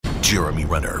Jeremy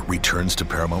Renner returns to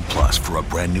Paramount Plus for a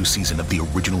brand new season of the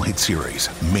original hit series,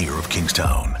 Mayor of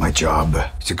Kingstown. My job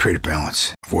is to create a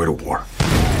balance, avoid a war.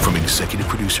 From executive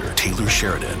producer Taylor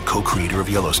Sheridan, co-creator of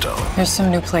Yellowstone. There's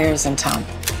some new players in town,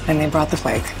 and they brought the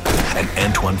plague. And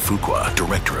Antoine Fuqua,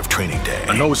 director of Training Day.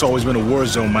 I know it's always been a war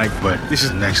zone, Mike, but this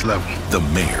is next level. The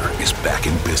Mayor is back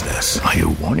in business. Are you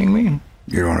warning me?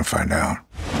 You don't want to find out.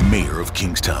 Mayor of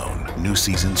Kingstown. New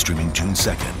season streaming June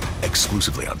 2nd,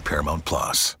 exclusively on Paramount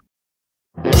Plus.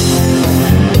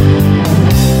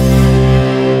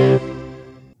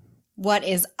 What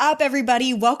is up,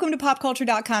 everybody? Welcome to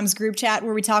PopCulture.com's group chat,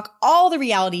 where we talk all the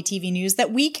reality TV news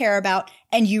that we care about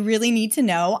and you really need to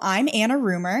know. I'm Anna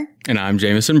Rumor. And I'm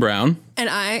Jameson Brown. And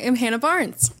I am Hannah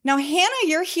Barnes. Now, Hannah,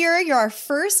 you're here. You're our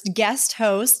first guest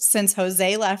host since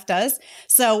Jose left us.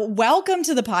 So welcome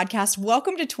to the podcast.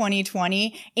 Welcome to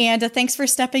 2020. And thanks for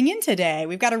stepping in today.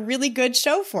 We've got a really good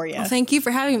show for you. Well, thank you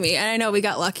for having me. And I know we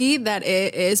got lucky that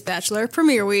it is Bachelor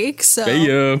Premiere Week.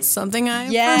 So something I'm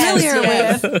familiar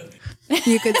with.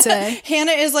 You could say.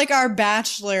 Hannah is like our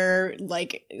Bachelor,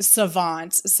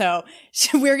 savant. So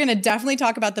we're going to definitely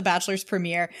talk about the Bachelor's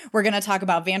premiere. We're going to talk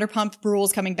about Vanderpump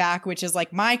Rules coming back, which is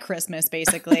like my Christmas,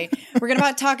 basically. We're going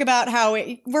to talk about how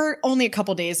we're only a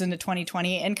couple days into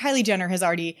 2020, and Kylie Jenner has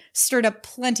already stirred up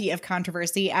plenty of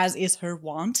controversy, as is her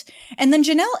wont. And then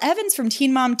Janelle Evans from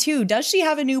Teen Mom 2. Does she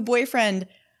have a new boyfriend?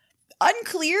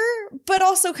 Unclear, but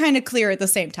also kind of clear at the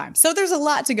same time. So there's a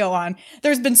lot to go on.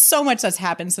 There's been so much that's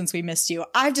happened since we missed you.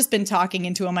 I've just been talking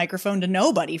into a microphone to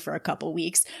nobody for a couple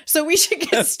weeks. So we should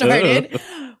get started.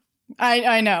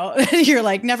 I know. You're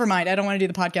like, never mind. I don't want to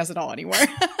do the podcast at all anymore.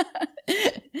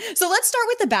 So let's start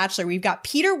with The Bachelor. We've got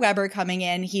Peter Weber coming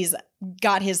in. He's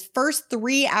got his first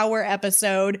 3-hour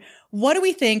episode. What do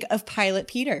we think of Pilot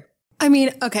Peter? I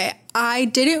mean, okay, I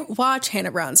didn't watch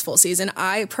Hannah Brown's full season.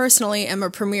 I personally am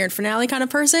a premiere and finale kind of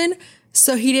person,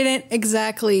 so he didn't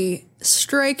exactly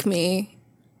strike me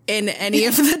in any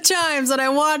of the times that I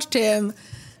watched him.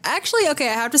 Actually, okay,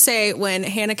 I have to say, when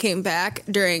Hannah came back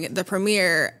during the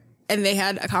premiere and they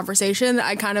had a conversation,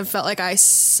 I kind of felt like I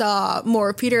saw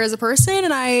more of Peter as a person,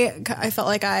 and I felt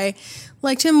like I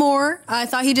liked him more. I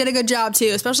thought he did a good job, too,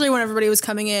 especially when everybody was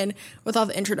coming in with all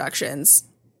the introductions.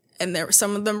 And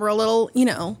some of them were a little,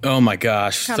 oh my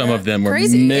gosh, some of them were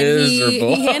crazy.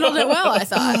 miserable. He handled it well, I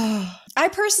thought. I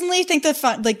personally think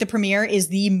the premiere is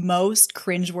the most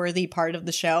cringeworthy part of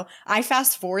the show. I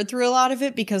fast forward through a lot of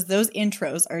it because those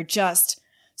intros are just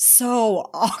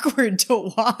so awkward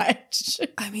to watch.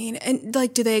 I mean, and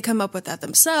do they come up with that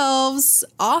themselves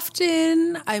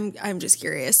often? I'm just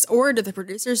curious. Or do the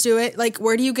producers do it?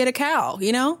 Where do you get a cow,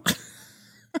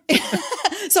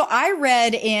 So I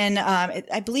read in,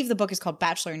 I believe the book is called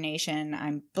Bachelor Nation.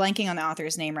 I'm blanking on the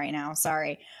author's name right now.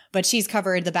 Sorry. But she's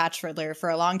covered The Bachelor for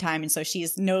a long time. And so she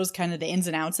knows kind of the ins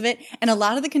and outs of it. And a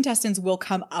lot of the contestants will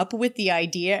come up with the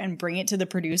idea and bring it to the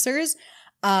producers.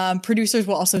 Producers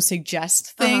will also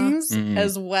suggest things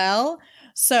as well.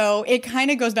 So it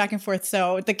kind of goes back and forth.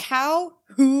 So the cow,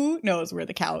 who knows where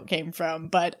the cow came from?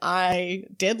 But I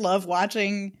did love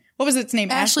watching. What was its name?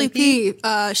 Ashley P.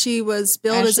 She was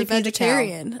billed as a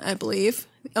vegetarian, I believe.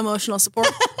 Emotional support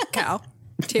cow,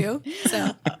 too.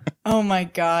 So, oh my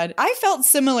God. I felt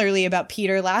similarly about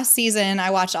Peter. Last season,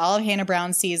 I watched all of Hannah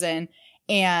Brown's season,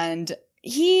 and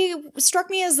he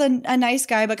struck me as a nice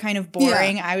guy, but kind of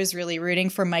boring. Yeah. I was really rooting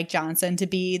for Mike Johnson to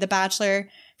be the Bachelor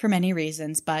for many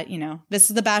reasons, but, this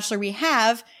is the Bachelor we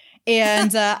have.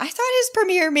 And I thought his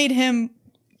premiere made him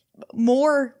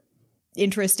more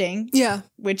interesting,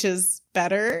 which is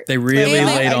better. They really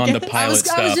laid on the pilot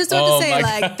stuff. I was just about to say,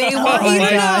 they want you to know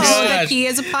that he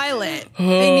is a pilot.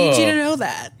 They need you to know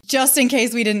that. Just in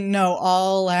case we didn't know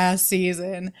all last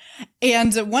season.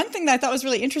 And one thing that I thought was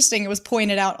really interesting, it was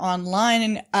pointed out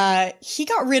online, and he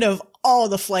got rid of all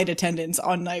the flight attendants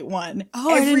on night one. Oh,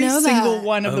 I didn't know that. Every single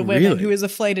one of the women who is a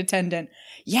flight attendant.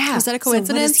 Yeah. Is that a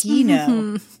coincidence? So what does he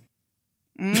know?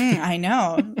 I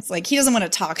know. It's like he doesn't want to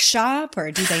talk shop, or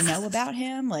do they know about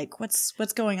him?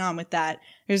 What's going on with that?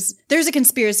 There's a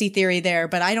conspiracy theory there,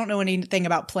 but I don't know anything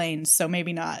about planes, so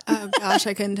maybe not. Oh gosh,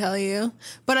 I couldn't tell you.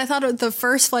 But I thought the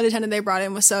first flight attendant they brought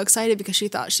in was so excited because she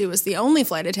thought she was the only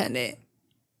flight attendant,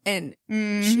 and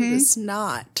she was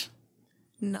not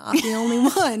the only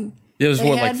one. It was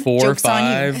 4 or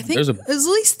 5? I think it was at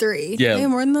least 3. Yeah,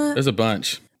 more than that. There's a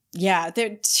bunch. Yeah,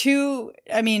 they're 2.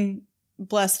 I mean,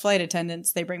 bless flight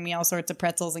attendants. They bring me all sorts of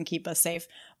pretzels and keep us safe.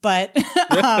 But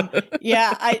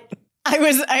I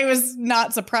was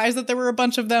not surprised that there were a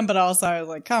bunch of them, but also I was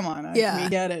like, come on, we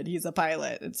get it. He's a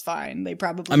pilot. It's fine. They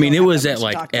probably. I mean, it was at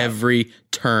like every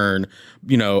turn,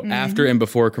 after and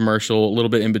before commercial, a little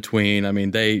bit in between. I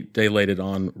mean, they laid it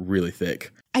on really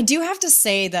thick. I do have to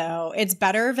say, though, it's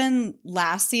better than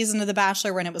last season of The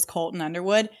Bachelor when it was Colton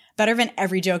Underwood. Better than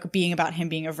every joke being about him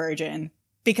being a virgin.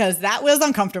 Because that was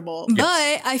uncomfortable.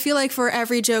 But I feel like for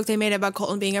every joke they made about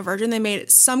Colton being a virgin, they made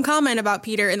some comment about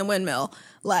Peter in the windmill.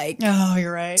 Like, oh,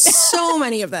 you're right. So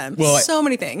many of them. Well, so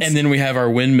many things. And then we have our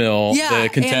windmill.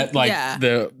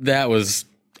 That was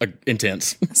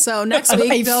intense. So next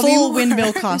week, a full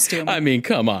windmill costume. I mean,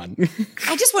 come on.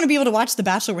 I just want to be able to watch The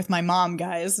Bachelor with my mom,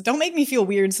 guys. Don't make me feel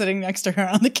weird sitting next to her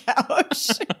on the couch.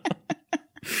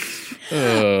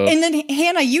 And then,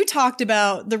 Hannah, you talked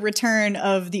about the return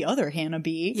of the other Hannah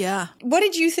B. Yeah. What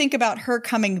did you think about her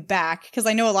coming back? Because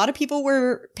I know a lot of people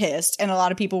were pissed and a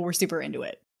lot of people were super into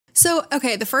it. So,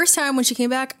 okay, the first time when she came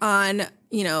back on,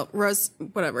 Rose,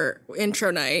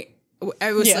 intro night,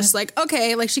 I was just like,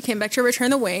 okay, like she came back to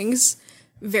return the wings.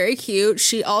 Very cute.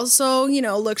 She also,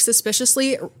 looks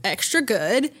suspiciously extra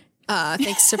good.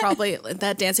 Thanks to probably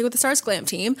that Dancing with the Stars glam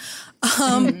team.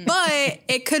 But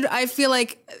I feel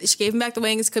like she gave him back the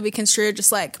wings, could be construed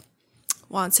just like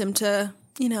wants him to,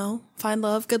 find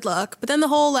love, good luck. But then the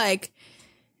whole like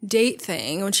date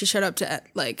thing, when she showed up to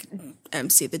like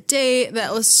MC the date,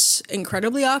 that was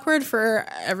incredibly awkward for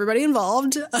everybody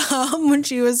involved when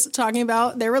she was talking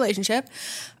about their relationship.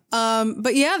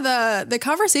 But yeah, the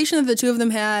conversation that the two of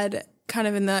them had kind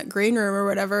of in that green room or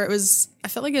whatever, I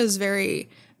felt like it was very...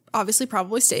 obviously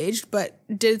probably staged, but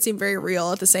did seem very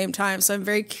real at the same time. So I'm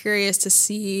very curious to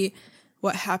see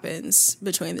what happens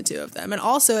between the two of them. And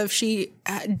also, if she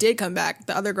did come back,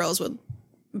 the other girls would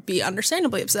be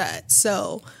understandably upset.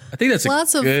 So I think that's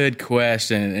a good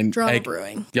question. And drama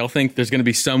brewing. Y'all think there's going to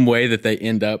be some way that they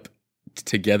end up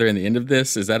together in the end of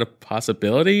this? Is that a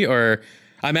possibility? Or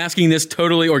I'm asking this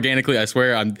totally organically. I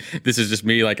swear this is just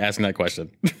me like asking that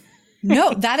question.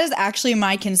 No, that is actually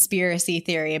my conspiracy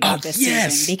theory about this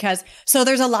season. Because so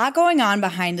there's a lot going on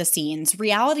behind the scenes.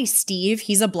 Reality Steve,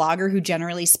 he's a blogger who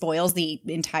generally spoils the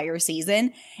entire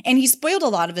season. And he spoiled a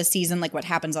lot of the season, like what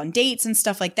happens on dates and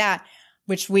stuff like that,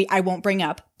 which I won't bring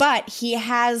up. But he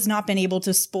has not been able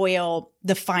to spoil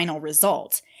the final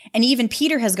result. And even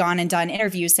Peter has gone and done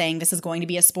interviews saying this is going to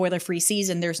be a spoiler-free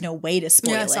season. There's no way to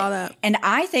spoil it. Yeah, I saw that. And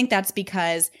I think that's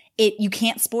because you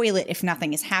can't spoil it if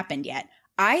nothing has happened yet.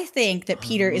 I think that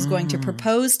Peter is going to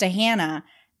propose to Hannah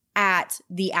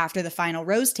after the final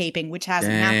Rose taping, which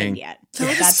hasn't happened yet. So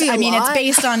it's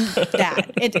based on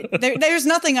that. There's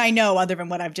nothing I know other than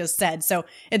what I've just said. So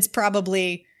it's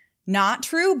probably not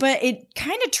true, but it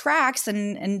kind of tracks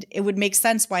and it would make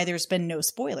sense why there's been no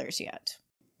spoilers yet.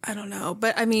 I don't know.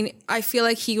 But I mean, I feel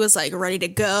like he was like ready to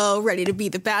go, ready to be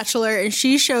the Bachelor. And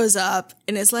she shows up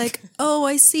and is like, oh,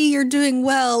 I see you're doing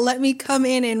well. Let me come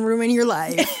in and ruin your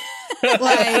life.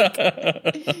 Like,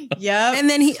 yeah. And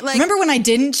then he like, remember when I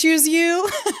didn't choose you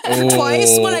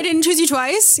twice? When I didn't choose you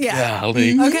twice? Yeah.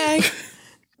 Okay.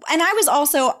 And I was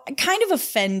also kind of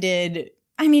offended.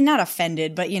 I mean, not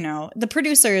offended, but the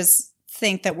producers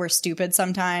think that we're stupid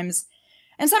sometimes.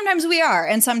 And sometimes we are,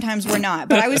 and sometimes we're not.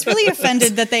 But I was really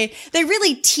offended that they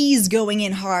really tease going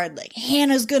in hard, like,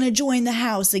 Hannah's going to join the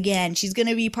house again. She's going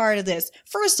to be part of this.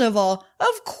 First of all,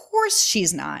 of course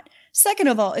she's not. Second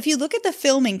of all, if you look at the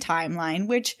filming timeline,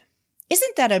 which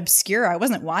isn't that obscure, I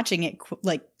wasn't watching it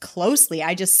closely.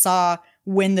 I just saw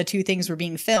when the two things were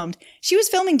being filmed. She was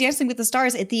filming Dancing with the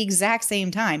Stars at the exact same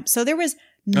time. So there was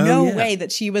no way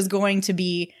that she was going to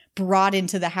be brought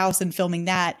into the house and filming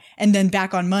that and then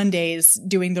back on Mondays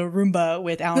doing the Roomba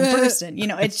with Alan Burstyn.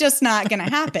 It's just not going to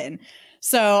happen.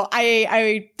 So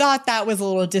I thought that was a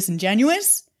little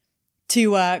disingenuous,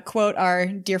 to quote our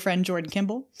dear friend Jordan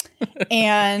Kimball.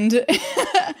 And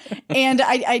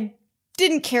I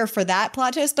didn't care for that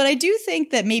plot twist, but I do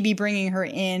think that maybe bringing her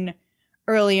in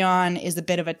early on is a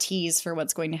bit of a tease for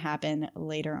what's going to happen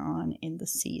later on in the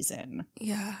season.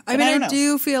 Yeah. I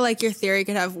do feel like your theory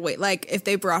could have weight. Like, if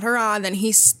they brought her on, then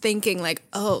he's thinking like,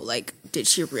 oh, like, did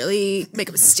she really make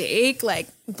a mistake? Like,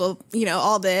 well,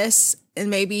 all this. And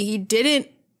maybe he didn't,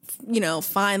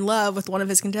 find love with one of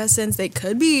his contestants. They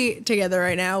could be together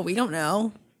right now. We don't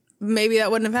know. Maybe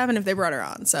that wouldn't have happened if they brought her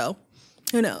on. So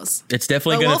who knows? It's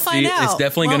definitely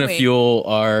going to fuel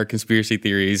our conspiracy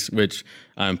theories, which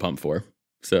I'm pumped for.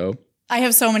 So I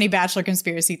have so many Bachelor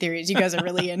conspiracy theories. You guys are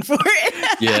really in for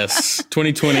it. Yes.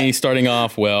 2020 starting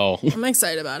off well. I'm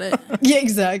excited about it. Yeah,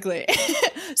 exactly.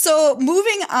 So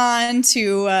moving on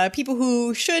to people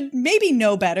who should maybe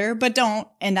know better, but don't.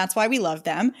 And that's why we love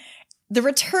them. The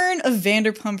return of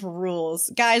Vanderpump Rules.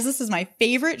 Guys, this is my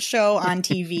favorite show on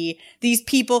TV. These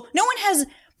people, no one has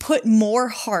put more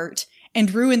heart and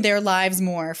ruined their lives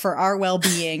more for our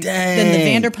well-being than the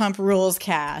Vanderpump Rules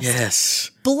cast.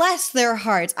 Yes. Bless their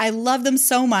hearts. I love them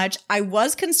so much. I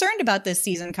was concerned about this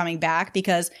season coming back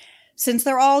because since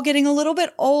they're all getting a little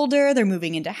bit older, they're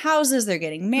moving into houses, they're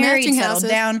getting married, Matching settled houses.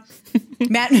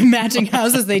 down. Matching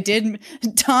houses. They did.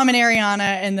 Tom and Ariana,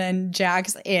 and then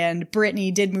Jax and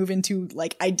Brittany did move into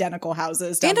like identical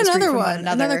houses. Down And the street another from one,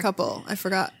 another. another couple. I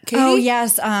forgot. Katie? Oh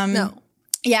yes. No.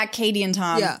 Yeah, Katie and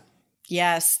Tom. Yeah.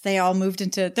 Yes, they all moved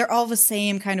into. They're all the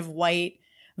same kind of white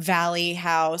valley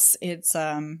house. It's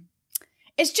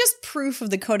just proof of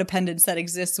the codependence that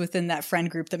exists within that friend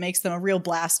group that makes them a real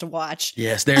blast to watch.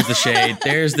 Yes, there's the shade.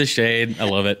 There's the shade. I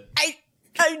love it. I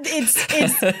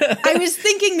was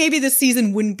thinking maybe this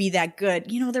season wouldn't be that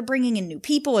good. You know, they're bringing in new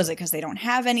people. Is it because they don't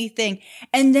have anything?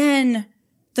 And then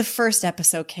the first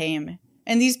episode came,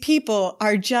 and these people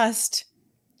are just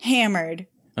hammered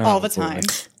all the time.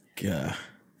 Yeah.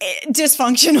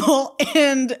 Dysfunctional,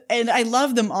 and I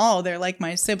love them all. They're like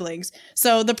my siblings.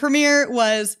 So the premiere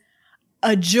was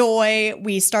a joy.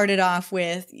 We started off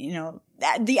with, you know,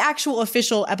 the actual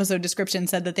official episode description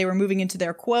said that they were moving into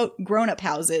their quote grown-up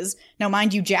houses. Now,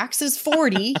 mind you, Jax is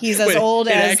 40. He's as old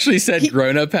as it actually said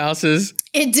grown-up houses.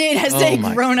 It did say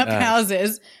my grown-up God.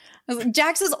 houses. I was like,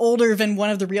 Jax is older than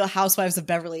one of the Real Housewives of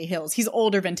Beverly Hills. He's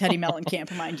older than Teddy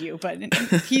Mellencamp, mind you, but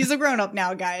he's a grown-up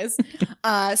now, guys.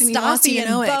 And he wants you to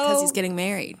know it because he's getting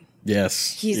married.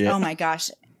 Yes. Oh my gosh.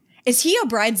 Is he a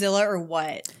bridezilla or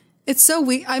what? It's so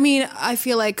weird. I mean, I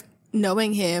feel like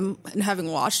knowing him and having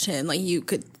watched him, like you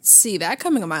could see that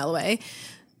coming a mile away.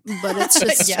 But it's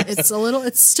just, Yes.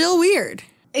 it's still weird.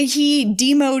 He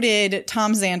demoted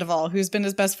Tom Sandoval, who's been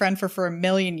his best friend for a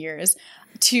million years,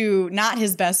 to not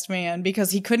his best man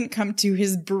because he couldn't come to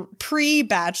his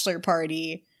pre-bachelor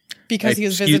party because he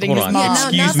was visiting his mom. Yeah,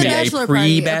 Excuse not the me, bachelor a party,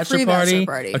 a pre-bachelor pre-bachelor party?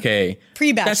 party. Okay.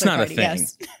 Pre-bachelor That's not party, a thing.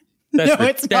 yes. That's, No,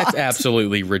 it's that's not.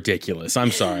 absolutely ridiculous.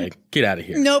 I'm sorry. Get out of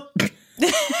here. Nope.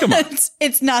 Come on.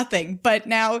 It's nothing. But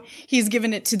now he's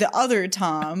given it to the other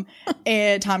Tom,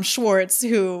 Tom Schwartz,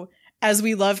 who, as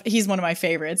we love, he's one of my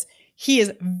favorites. He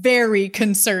is very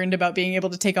concerned about being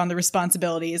able to take on the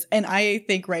responsibilities, and I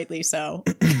think rightly so.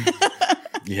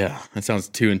 Yeah, that sounds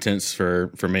too intense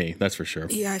for me. That's for sure.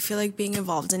 Yeah, I feel like being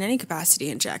involved in any capacity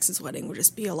in Jackson's wedding would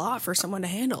just be a lot for someone to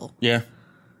handle. Yeah.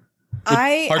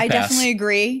 I pass. definitely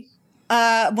agree.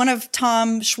 One of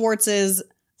Tom Schwartz's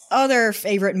other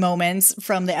favorite moments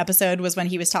from the episode was when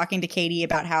he was talking to Katie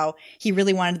about how he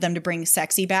really wanted them to bring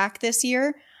sexy back this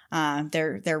year.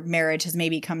 Their marriage has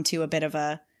maybe come to a bit of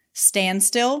a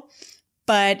standstill,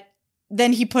 but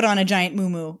then he put on a giant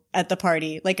muumuu at the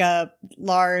party, like a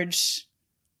large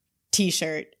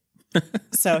t-shirt.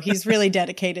 So he's really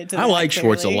dedicated to that. I like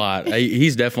Schwartz a clearly. lot.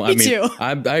 He's definitely, Me too.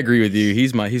 I agree with you.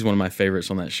 He's one of my favorites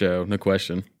on that show. No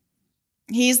question.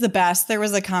 He's the best. There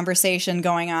was a conversation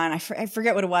going on. I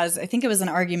forget what it was. I think it was an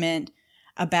argument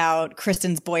about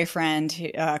Kristen's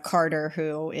boyfriend, Carter,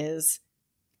 who is,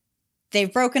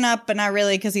 they've broken up, but not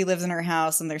really because he lives in her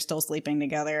house and they're still sleeping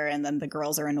together. And then the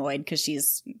girls are annoyed because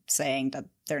she's saying that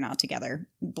they're not together.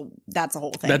 That's a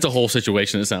whole thing. That's a whole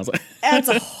situation, it sounds like. That's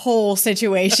a whole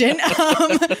situation.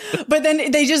 But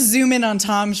then they just zoom in on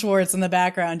Tom Schwartz in the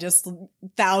background, just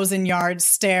 1,000-yard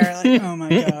stare. Like, oh my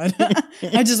God.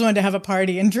 I just wanted to have a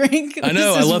party and drink. I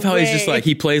know. I This is love how he's just way- like,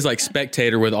 he plays like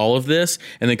spectator with all of this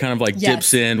and then kind of like Yes.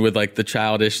 dips in with like the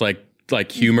childish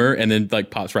like humor and then like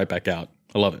pops right back out.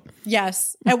 I love it.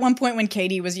 Yes. At one point when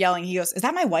Katie was yelling, he goes, "Is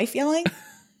that my wife yelling?"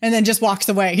 And then just walks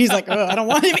away. He's like, "Oh, I don't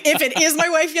want if it is my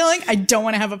wife yelling, I don't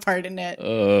want to have a part in it."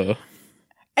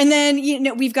 And then, you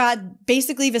know, we've got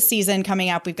basically the season coming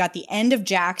up. We've got the end of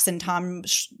Jax and Tom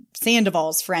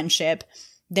Sandoval's friendship.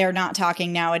 They're not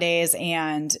talking nowadays.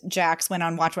 And Jax went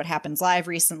on Watch What Happens Live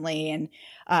recently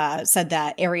and said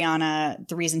that Ariana,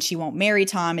 the reason she won't marry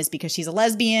Tom is because she's a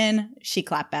lesbian. She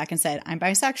clapped back and said, "I'm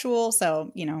bisexual.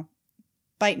 So, you know,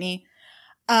 bite me."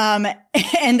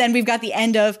 And then we've got the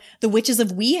end of the Witches of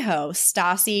WeHo,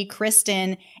 Stassi,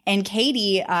 Kristen, and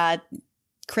Katie.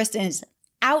 Kristen is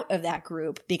out of that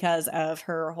group because of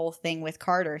her whole thing with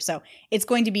Carter. So it's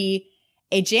going to be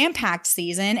a jam-packed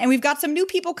season. And we've got some new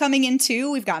people coming in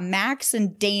too. We've got Max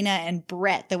and Dana and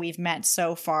Brett that we've met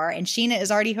so far. And Sheena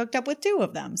is already hooked up with 2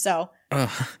 of them. So I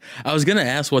was going to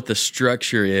ask what the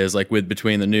structure is like with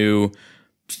between the new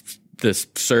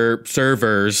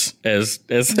servers as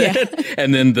Yeah.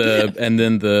 and then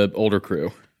the older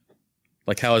crew.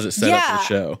 Like how is it set up for the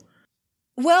show?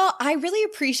 Well, I really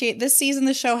appreciate this season.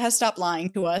 The show has stopped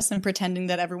lying to us and pretending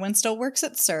that everyone still works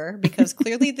at SUR, because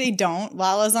clearly they don't.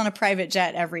 Lala's on a private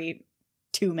jet every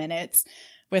 2 minutes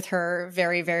with her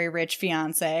very, very rich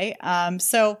fiance.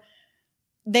 So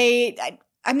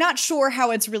I'm not sure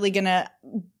how it's really going to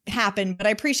happen, but I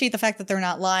appreciate the fact that they're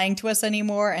not lying to us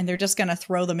anymore, and they're just going to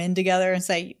throw them in together and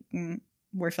say,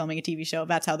 we're filming a TV show.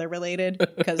 That's how they're related.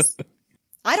 Because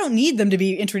I don't need them to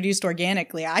be introduced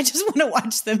organically. I just want to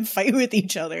watch them fight with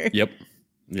each other. Yep.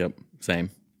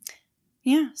 Same.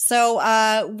 Yeah.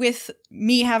 So with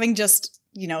me having just,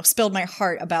 spilled my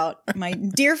heart about my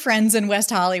dear friends in West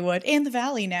Hollywood and the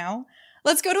Valley now,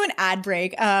 let's go to an ad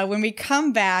break. When we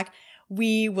come back,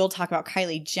 we will talk about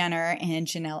Kylie Jenner and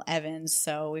Janelle Evans.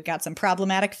 So we've got some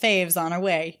problematic faves on our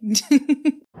way.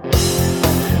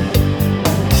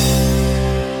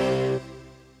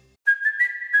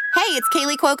 Hey, it's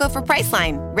Kaylee Cuoco for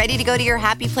Priceline. Ready to go to your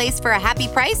happy place for a happy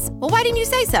price? Well, why didn't you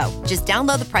say so? Just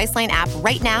download the Priceline app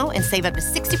right now and save up to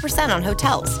 60% on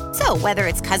hotels. So whether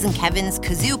it's Cousin Kevin's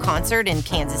Kazoo Concert in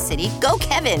Kansas City, go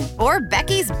Kevin, or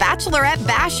Becky's Bachelorette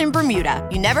Bash in Bermuda,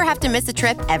 you never have to miss a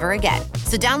trip ever again.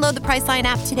 So download the Priceline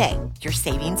app today. Your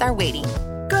savings are waiting.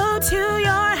 Go to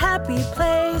your happy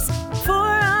place for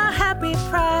a happy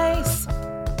price.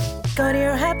 Go to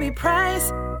your happy price,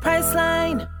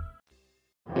 Priceline.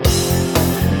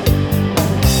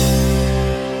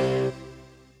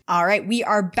 All right, we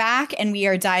are back and we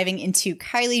are diving into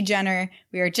Kylie Jenner.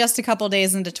 We are just a couple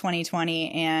days into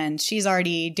 2020 and she's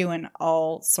already doing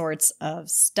all sorts of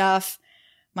stuff.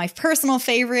 My personal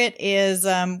favorite is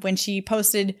when she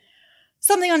posted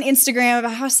something on Instagram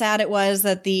about how sad it was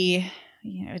that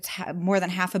it's more than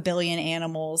 500 million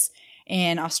animals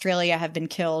in Australia have been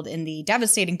killed in the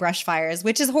devastating brush fires,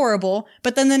 which is horrible.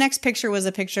 But then the next picture was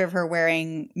a picture of her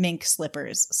wearing mink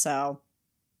slippers. So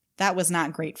that was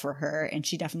not great for her, and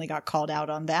she definitely got called out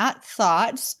on that.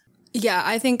 Thoughts? Yeah,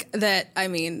 I think that,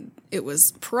 it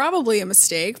was probably a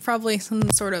mistake, probably some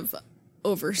sort of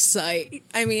oversight.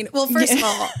 First of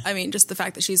all, just the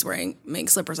fact that she's wearing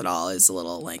mink slippers at all is a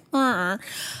little like,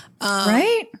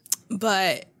 right?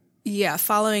 But yeah,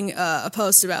 following a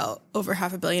post about over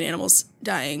 500 million animals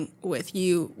dying with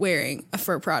you wearing a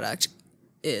fur product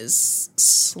is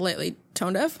slightly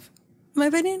tone deaf, in my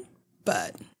opinion,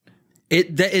 but...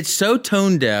 It's so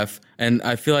tone deaf, and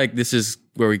I feel like this is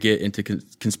where we get into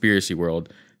conspiracy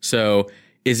world. So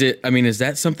is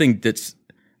that something that's,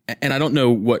 and I don't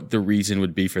know what the reason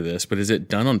would be for this, but is it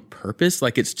done on purpose?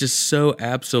 Like, it's just so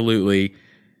absolutely,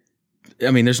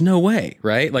 there's no way,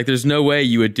 right? Like, there's no way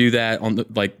you would do that on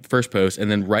the first post,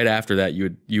 and then right after that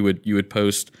you would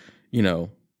post,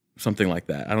 something like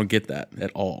that. I don't get that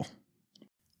at all.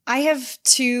 I have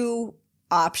two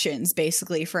options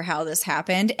basically for how this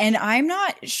happened, and I'm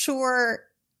not sure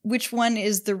which one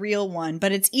is the real one,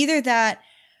 but it's either that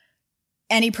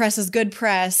any press is good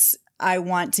press, I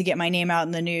want to get my name out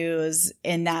in the news,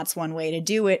 and that's one way to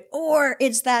do it, or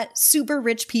it's that super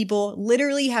rich people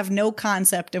literally have no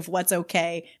concept of what's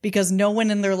okay because no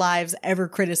one in their lives ever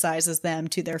criticizes them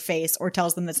to their face or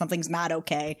tells them that something's not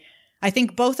okay. I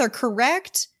think both are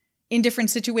correct in different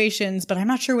situations, but I'm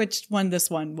not sure which one this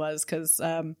one was, because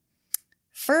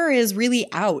fur is really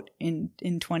out in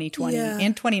 2020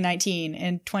 and 2019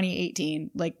 and 2018.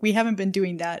 Like, we haven't been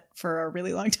doing that for a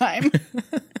really long time.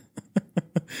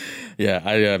 Yeah,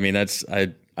 I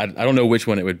don't know which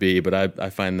one it would be, but I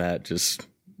find that just,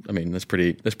 that's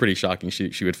pretty shocking.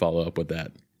 She would follow up with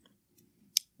that.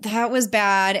 That was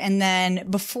bad. And then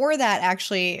before that,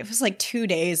 actually, it was like 2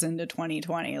 days into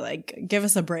 2020. Like, give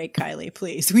us a break, Kylie,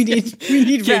 please. We need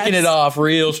Kicking rest. it off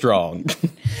real strong.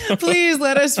 Please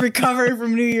let us recover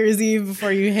from New Year's Eve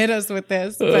before you hit us with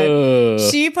this. But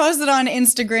she posted on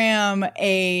Instagram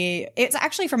it's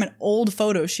actually from an old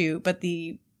photo shoot, but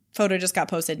the photo just got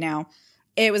posted now.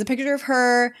 It was a picture of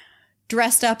her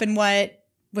dressed up in what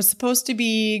was supposed to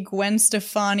be Gwen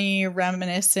Stefani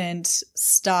reminiscent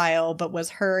style, but was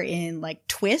her in like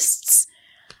twists.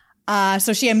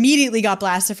 So she immediately got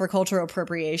blasted for cultural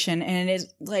appropriation. And it's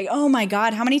like, oh my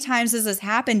God, how many times has this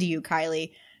happened to you,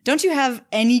 Kylie? Don't you have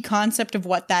any concept of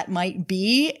what that might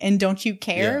be? And don't you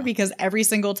care? Yeah. Because every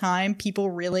single time people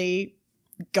really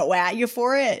go at you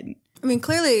for it.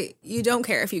 Clearly you don't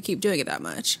care if you keep doing it that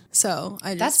much. So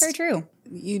that's very true.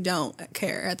 You don't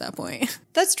care at that point.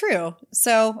 That's true.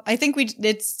 So I think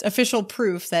it's official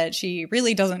proof that she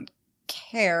really doesn't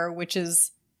care, which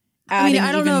is adding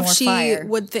I don't even know more if she fire.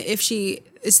 would if she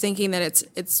is thinking that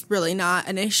it's really not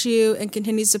an issue and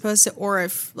continues to post it, or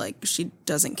if she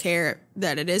doesn't care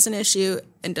that it is an issue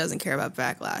and doesn't care about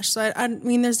backlash. So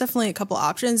there's definitely a couple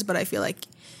options, but I feel like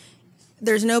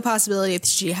there's no possibility that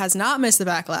she has not missed the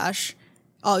backlash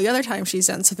all the other times she's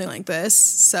done something like this.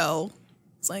 So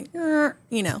it's like,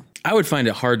 you know. I would find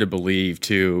it hard to believe,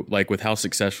 too, like with how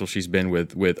successful she's been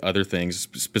with other things,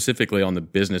 specifically on the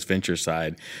business venture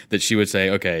side, that she would say,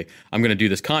 okay, I'm going to do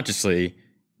this consciously,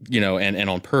 you know, and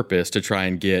on purpose to try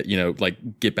and get, you know,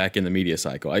 like get back in the media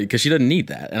cycle, because she doesn't need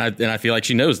that. And I feel like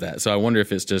she knows that. So I wonder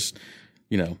if it's just,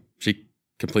 you know, she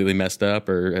completely messed up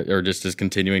or just is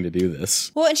continuing to do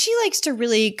this. Well, and she likes to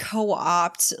really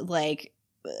co-opt like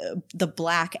the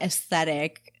Black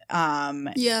aesthetic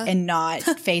and not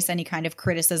face any kind of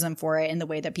criticism for it in the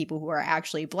way that people who are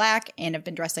actually Black and have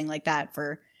been dressing like that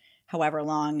for however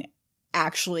long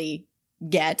actually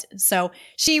get. So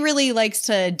she really likes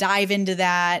to dive into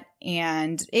that,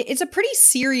 and it's a pretty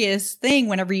serious thing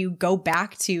whenever you go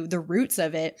back to the roots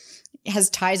of it. It has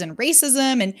ties in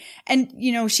racism, and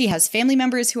you know, she has family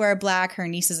members who are Black. Her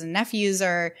nieces and nephews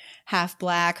are half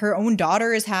Black. Her own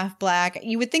daughter is half Black.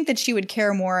 You would think that she would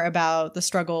care more about the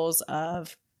struggles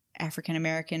of African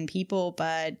American people,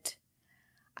 but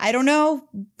I don't know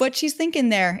what she's thinking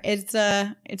there.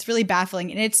 It's really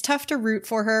baffling, and it's tough to root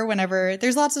for her whenever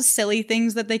there's lots of silly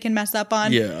things that they can mess up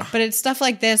on. Yeah. But it's stuff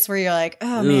like this where you're like,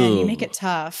 oh man, you make it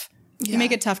tough. You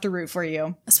make it tough to root for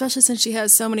you. Especially since she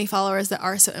has so many followers that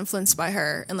are so influenced by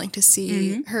her, and like to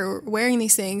see her wearing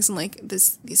these things and like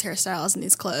these hairstyles and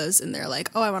these clothes, and they're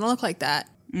like, oh, I want to look like that.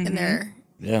 And they're,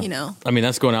 you know. I mean,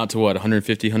 that's going out to what,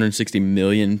 150, 160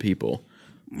 million people.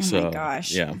 Oh my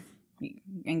gosh. Yeah.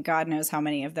 And God knows how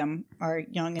many of them are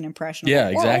young and impressionable. Yeah,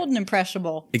 exactly. Or old and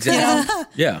impressionable. Exactly. You know?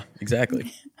 Yeah,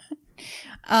 exactly.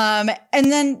 And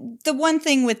then the one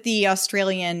thing with the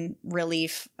Australian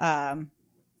relief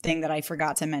thing that I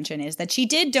forgot to mention is that she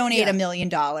did donate $1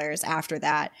 million after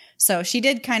that. So she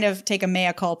did kind of take a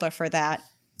mea culpa for that,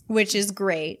 which is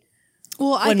great.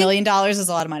 Well, $1 million is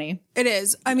a lot of money. It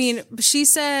is. I mean, she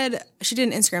said she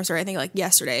did an Instagram story, I think like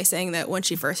yesterday, saying that when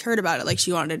she first heard about it, like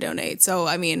she wanted to donate. So,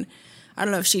 I mean, I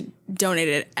don't know if she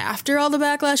donated after all the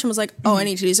backlash and was like, oh, I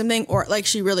need to do something, or like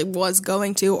she really was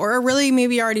going to, or really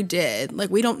maybe already did. Like,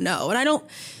 we don't know. And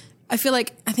I feel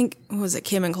like, I think, what was it,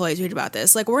 Kim and Chloe tweeted about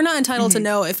this. Like, we're not entitled to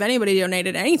know if anybody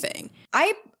donated anything.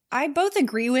 I both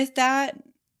agree with that.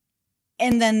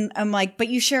 And then I'm like, but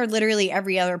you share literally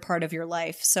every other part of your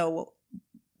life. So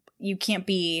you can't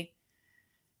be,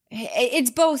 it's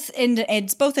both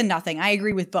and nothing. I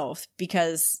agree with both,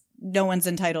 because no one's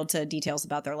entitled to details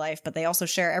about their life, but they also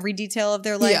share every detail of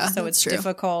their life. Yeah, so it's true.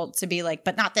 Difficult to be like,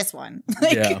 but not this one.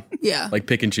 Yeah. Like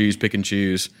pick and choose.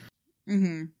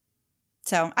 Mm-hmm.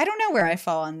 So I don't know where I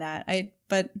fall on that.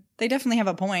 But they definitely have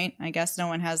a point. I guess no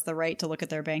one has the right to look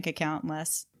at their bank account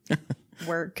unless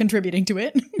we're contributing to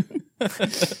it.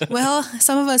 Well,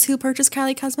 some of us who purchase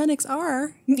Kylie Cosmetics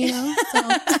are, you know. So.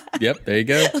 Yep, there you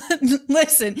go.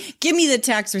 Listen, give me the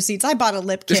tax receipts. I bought a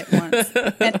lip kit once,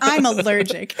 and I'm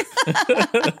allergic.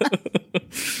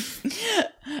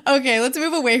 Okay, let's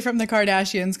move away from the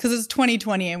Kardashians because it's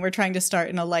 2020 and we're trying to start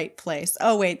in a light place.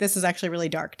 Oh, wait, this is actually really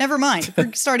dark. Never mind.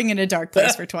 We're starting in a dark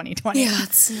place for 2020. Yeah.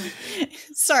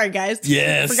 Sorry, guys.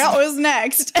 Yes. Forgot what was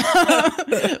next.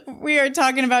 We are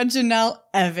talking about Janelle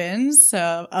Evans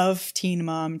of Teen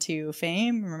Mom 2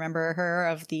 fame. Remember her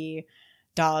of the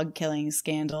dog killing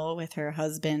scandal with her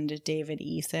husband, David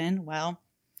Eason. Well,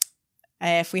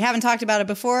 if we haven't talked about it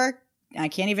before, I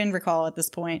can't even recall at this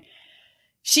point.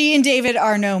 She and David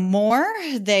are no more.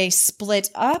 They split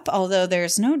up, although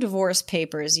there's no divorce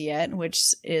papers yet,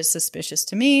 which is suspicious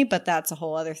to me, but that's a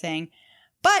whole other thing.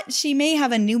 But she may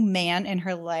have a new man in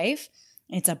her life.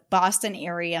 It's a Boston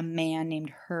area man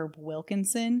named Herb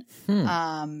Wilkinson.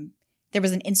 There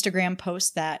was an Instagram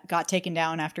post that got taken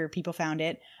down after people found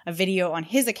it. A video on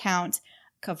his account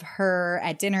of her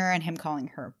at dinner and him calling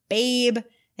her babe.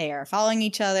 They are following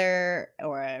each other,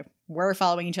 or were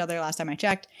following each other last time I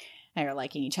checked. They are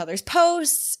liking each other's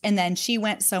posts. And then she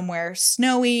went somewhere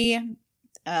snowy.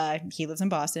 He lives in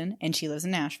Boston and she lives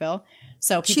in Nashville.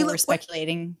 So people were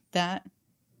speculating that.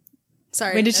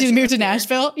 Sorry. When did she move to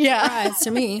Nashville? Yeah. Surprise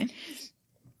to me.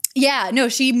 Yeah, no,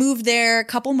 she moved there a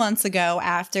couple months ago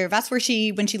after. That's where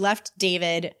when she left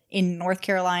David in North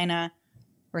Carolina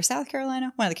or South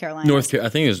Carolina, one of the Carolinas. I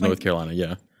think it was North Carolina,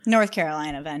 yeah. North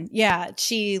Carolina then. Yeah,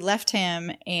 she left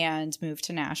him and moved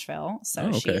to Nashville.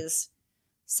 So she's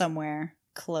somewhere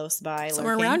close by.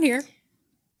 Somewhere lurking. around here.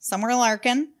 Somewhere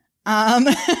lurking.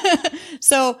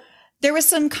 So there was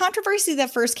some controversy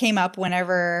that first came up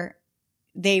whenever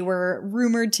they were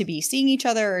rumored to be seeing each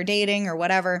other or dating or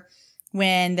whatever,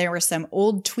 when there were some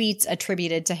old tweets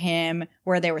attributed to him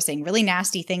where they were saying really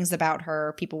nasty things about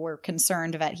her. People were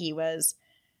concerned that he was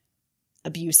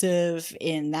abusive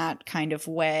in that kind of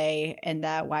way, and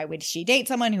that why would she date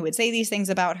someone who would say these things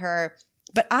about her?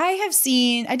 But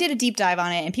I did a deep dive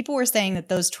on it, and people were saying that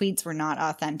those tweets were not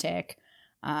authentic,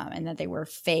 and that they were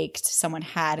faked. Someone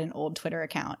had an old Twitter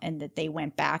account, and that they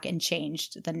went back and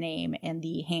changed the name and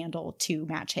the handle to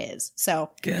match his.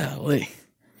 So, golly.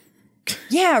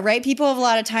 Yeah, right? People have a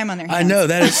lot of time on their hands. I know,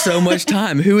 that is so much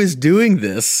time. Who is doing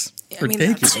this? I mean,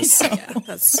 Ridiculous.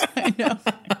 that's I know.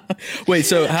 Wait,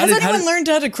 so Has anyone learned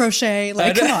how to crochet?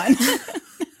 Like, come on.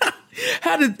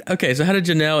 How did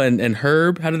Janelle and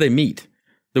Herb, how did they meet?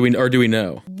 Do we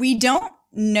know? We don't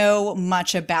know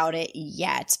much about it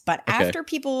yet, but after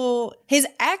his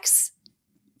ex,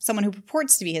 someone who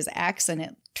purports to be his ex, and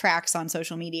it tracks on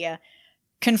social media,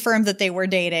 confirmed that they were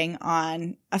dating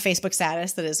on a Facebook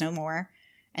status that is no more.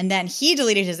 And then he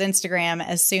deleted his Instagram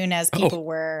as soon as people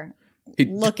were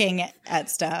looking at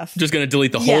stuff. Just going to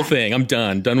delete the whole thing. I'm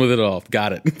done with it all.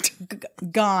 Got it.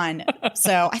 Gone.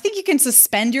 So I think you can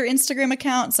suspend your Instagram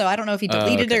account. So I don't know if he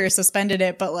deleted it or suspended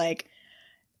it, but like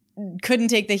couldn't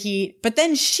take the heat. But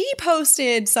then she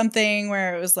posted something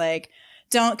where it was like,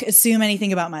 don't assume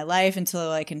anything about my life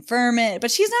until I confirm it.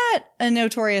 But she's not a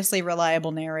notoriously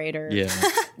reliable narrator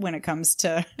when it comes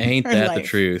to Ain't her that life. The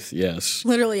truth? Yes.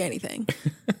 literally anything.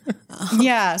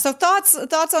 Yeah. So thoughts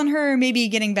on her maybe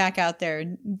getting back out there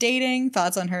dating,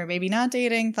 thoughts on her maybe not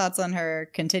dating, thoughts on her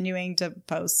continuing to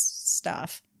post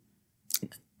stuff.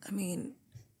 I mean,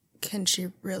 can she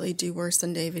really do worse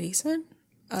than David Eason?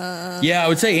 Yeah, I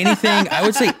would say anything. I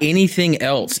would say anything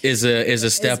else is a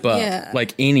step up. Yeah.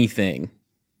 Like anything.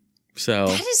 So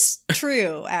That is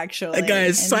true, actually. that guy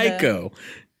is psycho.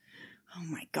 Oh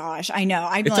my gosh, I know.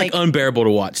 I'm It's like unbearable to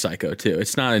watch Psycho too.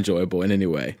 It's not enjoyable in any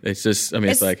way. It's just, I mean,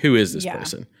 it's like, who is this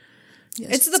person?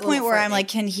 Yes, it's to the a point little where I'm frightening. like,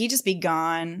 can he just be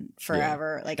gone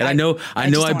forever? Like, And I know just I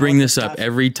don't bring wanna this look up at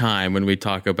every time when we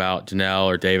talk about Janelle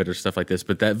or David or stuff like this,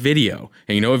 but that video,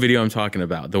 and you know what video I'm talking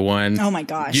about? The one. Oh my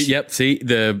gosh. Yep. See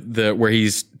the where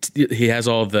he has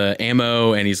all the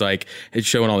ammo and he's like, it's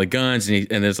showing all the guns and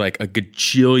there's like a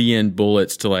gajillion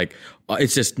bullets to like,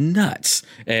 it's just nuts.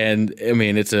 And I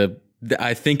mean,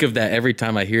 I think of that every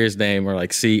time I hear his name or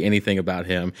like see anything about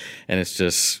him, and it's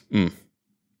just,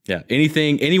 yeah.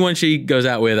 Anyone she goes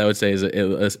out with, I would say is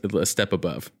a step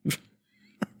above.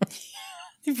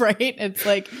 Right? It's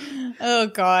like, oh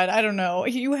God, I don't know.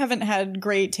 You haven't had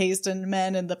great taste in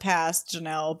men in the past,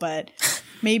 Janelle, but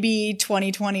maybe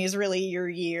 2020 is really your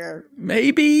year.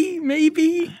 Maybe.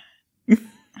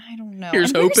 I don't know.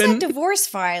 Here's and where's hoping. that divorce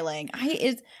filing?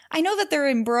 I know that they're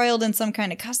embroiled in some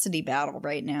kind of custody battle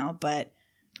right now, but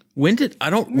When did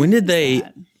they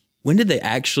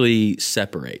actually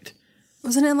separate?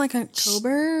 Wasn't it like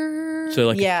October? So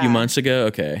like a few months ago?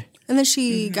 Okay. And then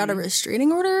she got a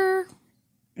restraining order?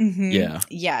 Yeah.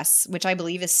 Yes, which I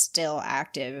believe is still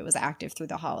active. It was active through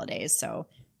the holidays. So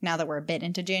now that we're a bit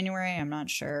into January, I'm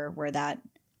not sure where that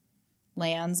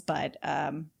lands, but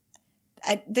they're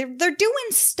doing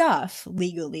stuff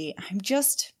legally.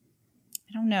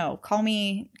 I don't know. Call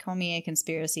me a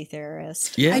conspiracy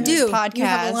theorist. Yeah. I do. Podcast. You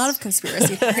have a lot of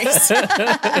conspiracy theories.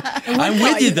 I'm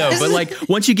with you though, but like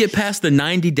once you get past the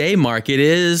 90-day mark,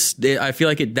 I feel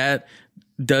like that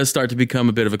does start to become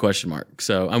a bit of a question mark.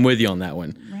 So I'm with you on that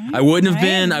one. Right, I wouldn't have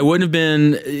been,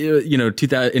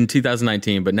 in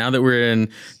 2019, but now that we're in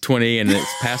 20 and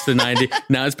it's past the 90,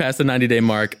 now it's past the 90-day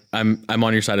mark. I'm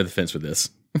on your side of the fence with this.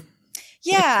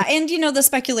 Yeah, and the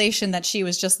speculation that she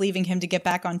was just leaving him to get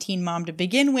back on Teen Mom to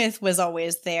begin with was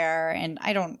always there, and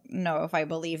I don't know if I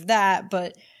believe that,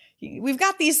 but we've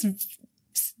got these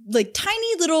like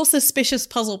tiny little suspicious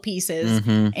puzzle pieces,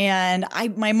 and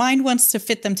my mind wants to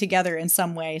fit them together in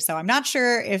some way. So I'm not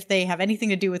sure if they have anything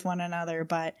to do with one another,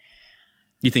 but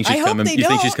you think she's coming? You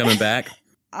think she's coming back?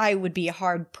 I would be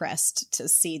hard pressed to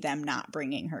see them not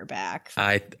bringing her back.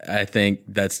 I think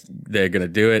they're going to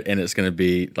do it, and it's going to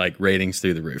be like ratings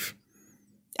through the roof.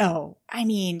 Oh, I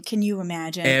mean, can you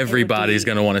imagine? Everybody's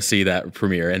going to want to see that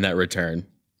premiere and that return.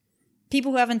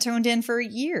 People who haven't tuned in for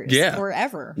years or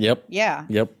ever. Yep. Yeah.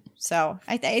 Yep. So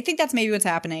I think that's maybe what's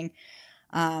happening.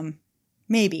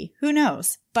 Maybe. Who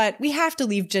knows? But we have to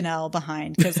leave Janelle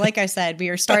behind because, like I said, we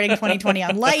are starting 2020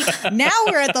 on light. Now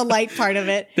we're at the light part of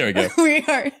it. There we go. We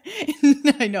are.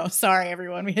 I know. Sorry,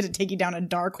 everyone. We had to take you down a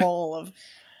dark hole of.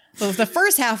 Well, the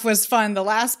first half was fun. The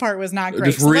last part was not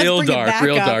great. Just real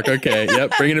dark. Okay.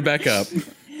 Yep. Bringing it back up.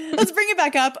 Let's bring it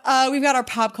back up. We've got our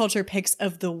pop culture picks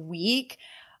of the week.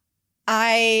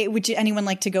 Would anyone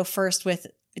like to go first with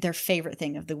their favorite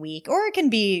thing of the week? Or it can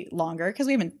be longer because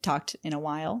we haven't talked in a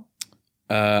while.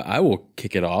 I will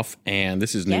kick it off, and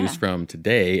this is news Yeah. from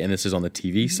today, and this is on the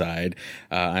TV side.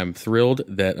 I'm thrilled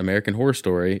that American Horror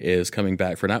Story is coming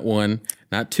back for not 1,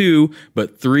 not 2,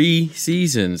 but 3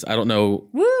 seasons. I don't know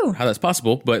how that's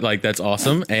possible, but like that's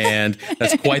awesome, and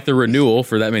that's quite the renewal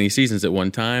for that many seasons at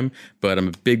one time. But I'm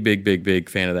a big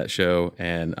fan of that show,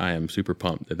 and I am super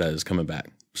pumped that that is coming back.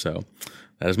 So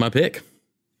that is my pick.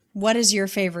 What is your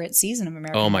favorite season of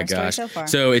American Oh my Horror Story gosh. so far?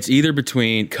 So it's either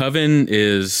between Coven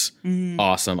is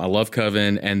awesome. I love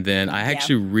Coven. And then I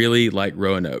actually really like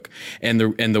Roanoke. And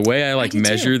the way I like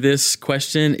measure this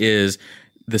question is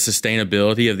the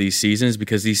sustainability of these seasons,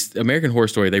 because these American Horror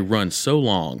Story, they run so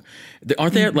long.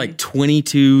 Aren't they at like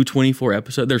 22, 24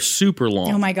 episodes? They're super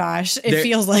long. Oh my gosh, it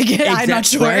feels like it. I'm not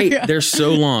sure. Right? They're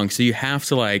so long. So you have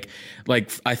to like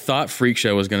I thought Freak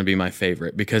Show was going to be my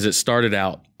favorite because it started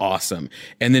out awesome.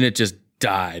 And then it just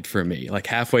died for me. Like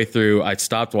halfway through, I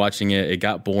stopped watching it. It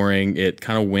got boring. It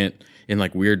kind of went in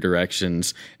like weird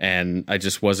directions. And I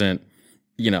just wasn't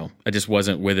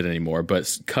with it anymore.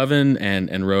 But Coven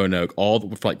and Roanoke,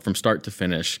 all like from start to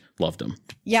finish, loved them.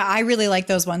 Yeah, I really like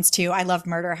those ones too. I love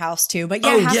Murder House too. But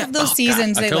yeah, half of those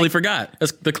seasons, God, I they totally like, forgot.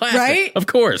 That's the classic, Right? Of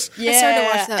course. Yeah. I started to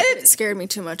watch that, but it scared me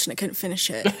too much and I couldn't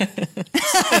finish it.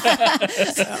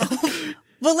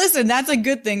 Well, listen, that's a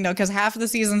good thing though, because half of the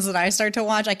seasons that I start to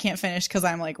watch, I can't finish because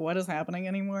I'm like, what is happening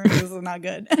anymore? This is not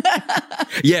good.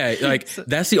 Yeah, like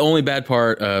that's the only bad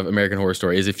part of American Horror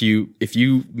Story is if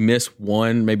you miss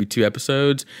 1, maybe 2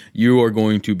 episodes, you are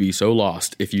going to be so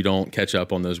lost if you don't catch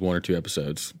up on those 1 or 2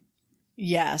 episodes.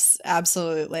 Yes,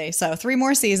 absolutely. So 3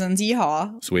 more seasons.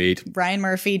 Yeehaw. Sweet. Ryan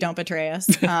Murphy, don't betray us.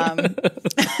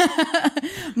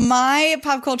 My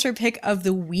pop culture pick of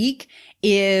the week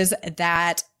is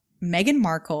that Meghan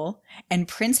Markle and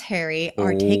Prince Harry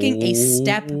are taking a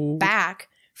step back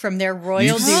from their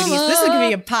royal duties. This is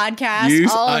going to be a podcast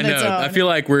all on its own. I feel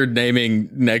like we're naming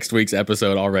next week's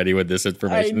episode already with this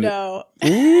information. I know.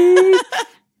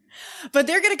 But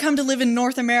they're going to come to live in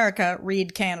North America,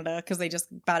 read Canada, because they just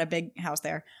bought a big house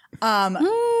there. And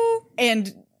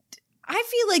I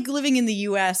feel like living in the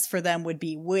U.S. for them would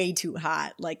be way too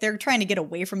hot. Like they're trying to get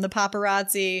away from the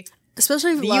paparazzi.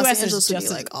 Especially if The Los US is Angeles would be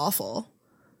just like awful.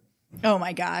 Oh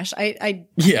my gosh.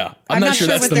 Yeah, I'm not sure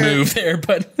that's what the they're- move there,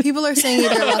 but People are saying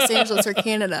either Los Angeles or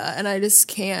Canada, and I just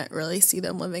can't really see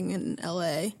them living in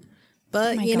LA.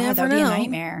 But my you God, never that'd be a know.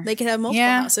 nightmare. They could have multiple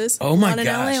Yeah. houses. oh my one in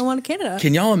LA gosh, and one in Canada.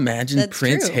 Can y'all imagine That's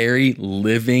Prince true. Harry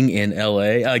living in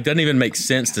L.A.? Like, doesn't even make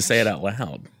sense to say it out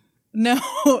loud. No.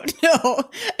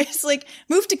 It's like,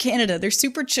 move to Canada. They're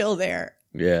super chill there.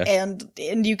 Yeah. And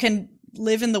you can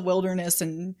live in the wilderness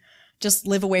and just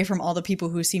live away from all the people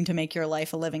who seem to make your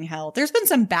life a living hell. There's been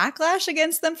some backlash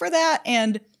against them for that,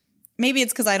 and maybe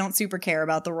it's because I don't super care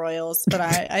about the royals, but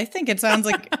I think it sounds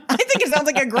like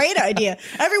a great idea.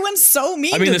 Everyone's so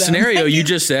mean. I mean, to the them. scenario you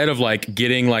just said of like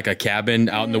getting like a cabin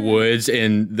out in the woods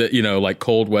in the like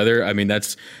cold weather. I mean, I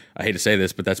hate to say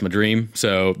this, but that's my dream.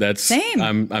 So that's Same.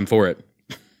 I'm for it.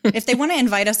 If they want to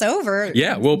invite us over,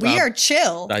 Yeah, well, we are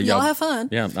chill. Y'all have fun.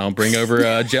 Yeah, I'll bring over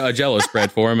a Jello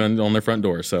spread for them on their front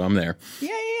door. So I'm there.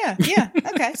 Yeah.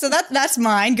 Okay, so that's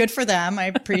mine. Good for them. I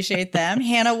appreciate them.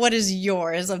 Hannah, what is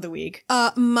yours of the week?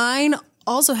 Mine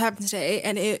also happened today,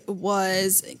 and it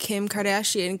was Kim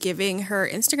Kardashian giving her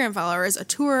Instagram followers a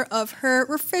tour of her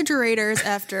refrigerators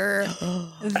after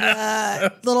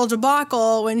the little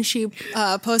debacle when she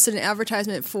posted an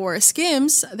advertisement for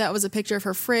Skims. That was a picture of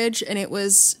her fridge, and it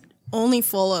was only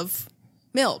full of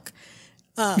milk.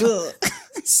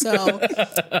 So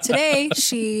today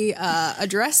she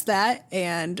addressed that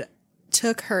and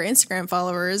took her Instagram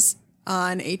followers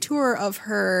on a tour of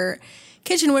her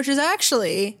kitchen, which is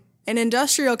actually an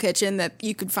industrial kitchen that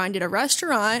you could find at a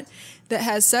restaurant that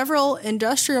has several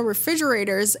industrial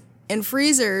refrigerators and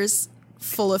freezers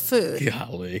full of food.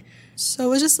 Golly. So it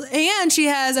was just, and she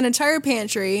has an entire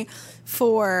pantry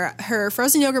for her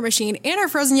frozen yogurt machine and her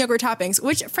frozen yogurt toppings,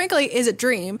 which frankly is a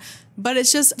dream, but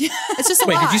it's just a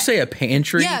Wait, lot. did you say a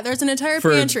pantry? Yeah, there's an entire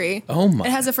For- pantry. oh my.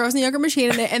 It has a frozen yogurt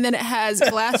machine in it, and then it has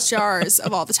glass jars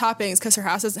of all the toppings because her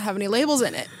house doesn't have any labels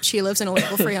in it. She lives in a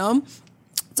label-free home.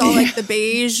 It's all like the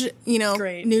beige,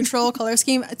 Great. neutral color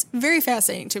scheme. It's very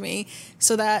fascinating to me.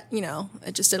 So that,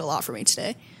 it just did a lot for me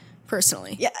today,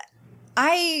 personally. Yeah.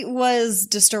 I was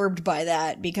disturbed by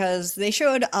that because they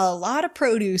showed a lot of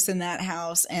produce in that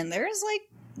house, and there's like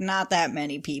not that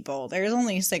many people. There's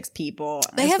only 6 people.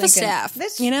 They have a staff,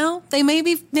 They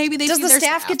maybe they Does feed the their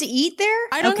staff get to eat there?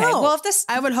 I don't know. Well, if this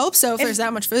I would hope so if there's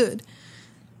that much food.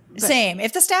 same,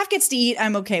 if the staff gets to eat,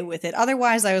 I'm okay with it.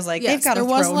 Otherwise, I was like, Yes, they've got to there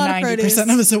was throw a lot of 90% produce, of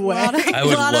us away. a lot of- I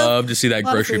would lot of- love to see that lot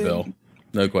of grocery food. bill.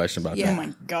 No question about Yeah. Oh that.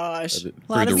 my gosh. Through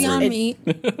A lot the of Beyond roof. Meat.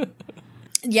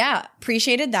 Yeah,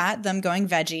 appreciated that, them going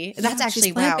veggie. That's actually,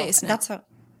 she's wow. plant-based now. That's how,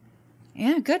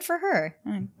 yeah, good for her.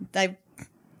 I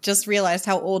just realized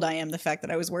how old I am, the fact that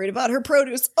I was worried about her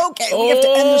produce. Okay, we have to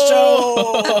end the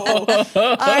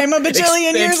show. I'm a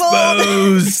bajillion years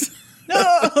old.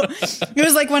 No. It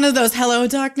was like one of those "Hello,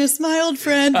 darkness, my old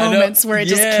friend" moments where it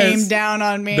just came down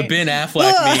on me. The Ben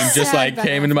Affleck meme just like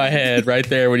came into my head right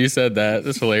there when you said that.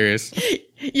 That's hilarious.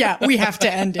 Yeah, we have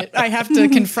to end it. I have to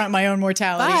confront my own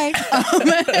mortality.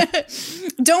 Bye.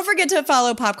 Don't forget to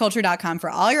follow popculture.com for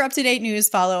all your up-to-date news.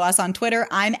 Follow us on Twitter.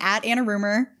 I'm at Anna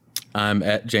Rumor. I'm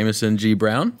at Jameson G.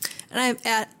 Brown. And I'm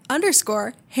at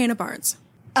 _ Hannah Barnes.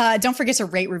 Don't forget to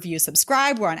rate, review,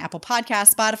 subscribe. We're on Apple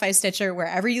Podcasts, Spotify, Stitcher,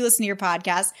 wherever you listen to your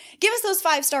podcasts. Give us those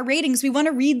 5-star ratings. We want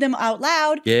to read them out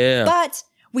loud. Yeah. But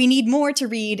we need more to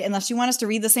read unless you want us to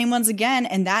read the same ones again.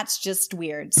 And that's just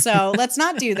weird. So let's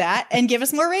not do that and give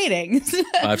us more ratings.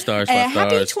 5 stars, 5 stars.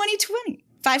 Happy 2020.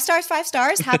 5 stars, 5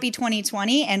 stars. Happy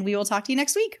 2020. And we will talk to you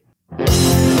next week.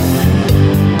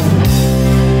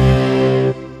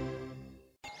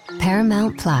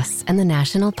 Paramount Plus and the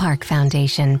National Park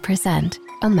Foundation present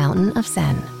A Mountain of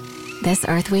Zen. This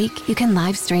Earth Week, you can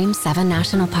live stream 7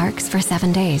 national parks for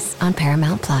 7 days on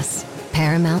Paramount Plus.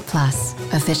 Paramount Plus,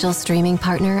 official streaming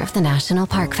partner of the National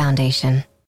Park Foundation.